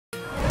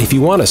If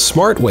you want a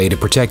smart way to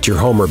protect your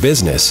home or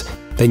business,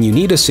 then you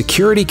need a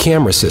security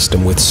camera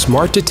system with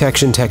smart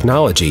detection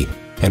technology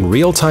and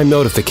real-time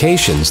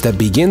notifications that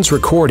begins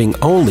recording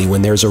only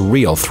when there's a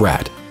real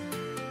threat.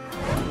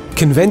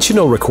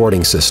 Conventional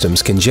recording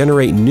systems can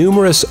generate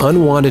numerous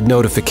unwanted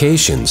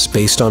notifications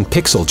based on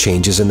pixel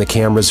changes in the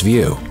camera's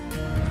view.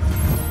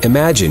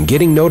 Imagine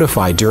getting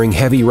notified during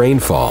heavy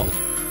rainfall,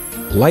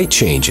 light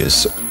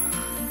changes,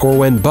 or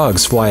when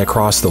bugs fly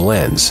across the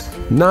lens.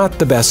 Not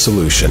the best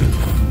solution.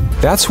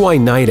 That's why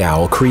Night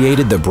Owl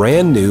created the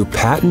brand new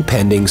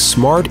patent-pending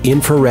Smart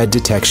Infrared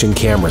Detection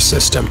Camera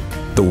System,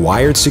 the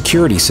wired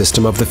security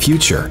system of the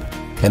future,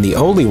 and the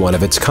only one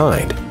of its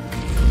kind.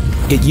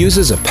 It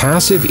uses a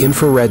passive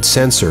infrared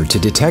sensor to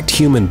detect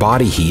human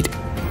body heat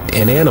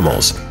and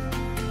animals,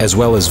 as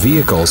well as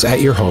vehicles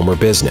at your home or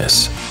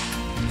business.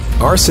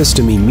 Our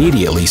system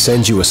immediately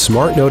sends you a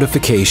smart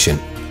notification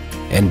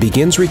and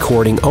begins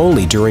recording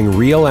only during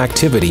real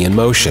activity in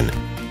motion,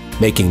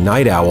 making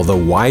Night Owl the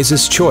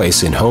wisest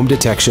choice in home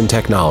detection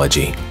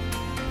technology.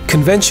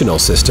 Conventional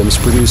systems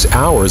produce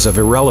hours of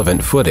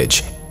irrelevant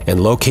footage, and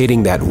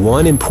locating that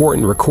one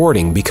important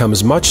recording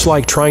becomes much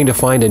like trying to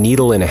find a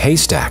needle in a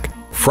haystack,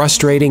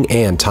 frustrating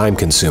and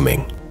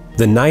time-consuming.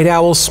 The Night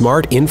Owl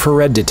Smart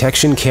Infrared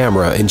Detection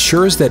Camera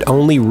ensures that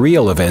only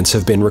real events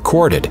have been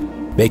recorded,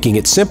 making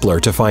it simpler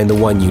to find the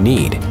one you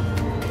need.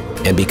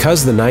 And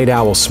because the Night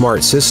Owl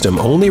Smart System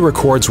only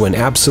records when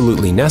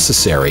absolutely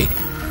necessary,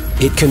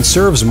 it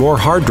conserves more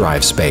hard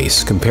drive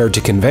space compared to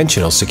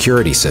conventional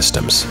security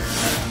systems.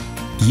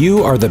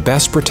 You are the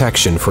best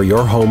protection for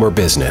your home or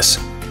business,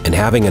 and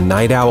having a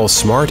Night Owl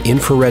Smart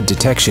Infrared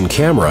Detection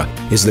Camera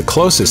is the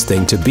closest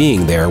thing to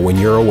being there when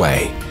you're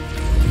away.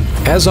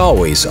 As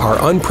always,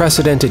 our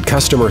unprecedented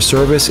customer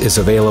service is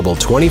available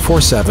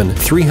 24/7,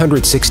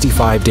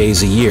 365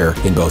 days a year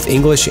in both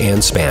English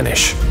and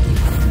Spanish.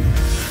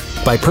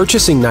 By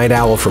purchasing Night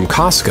Owl from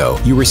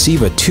Costco, you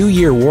receive a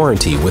 2-year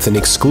warranty with an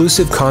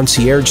exclusive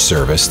concierge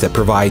service that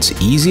provides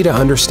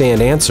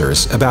easy-to-understand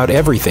answers about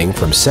everything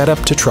from setup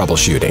to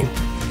troubleshooting.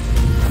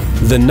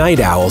 The Night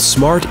Owl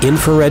Smart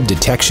Infrared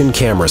Detection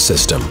Camera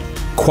System.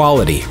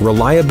 Quality,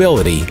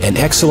 reliability, and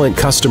excellent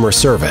customer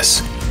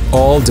service,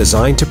 all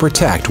designed to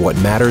protect what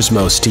matters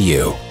most to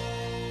you.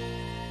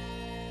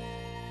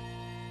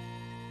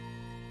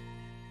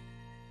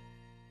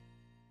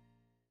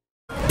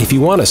 If you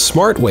want a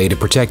smart way to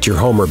protect your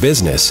home or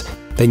business,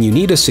 then you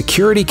need a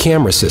security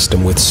camera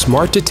system with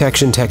smart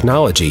detection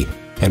technology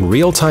and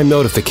real-time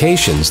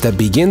notifications that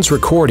begins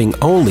recording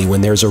only when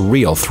there's a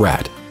real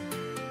threat.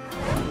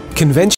 Conventional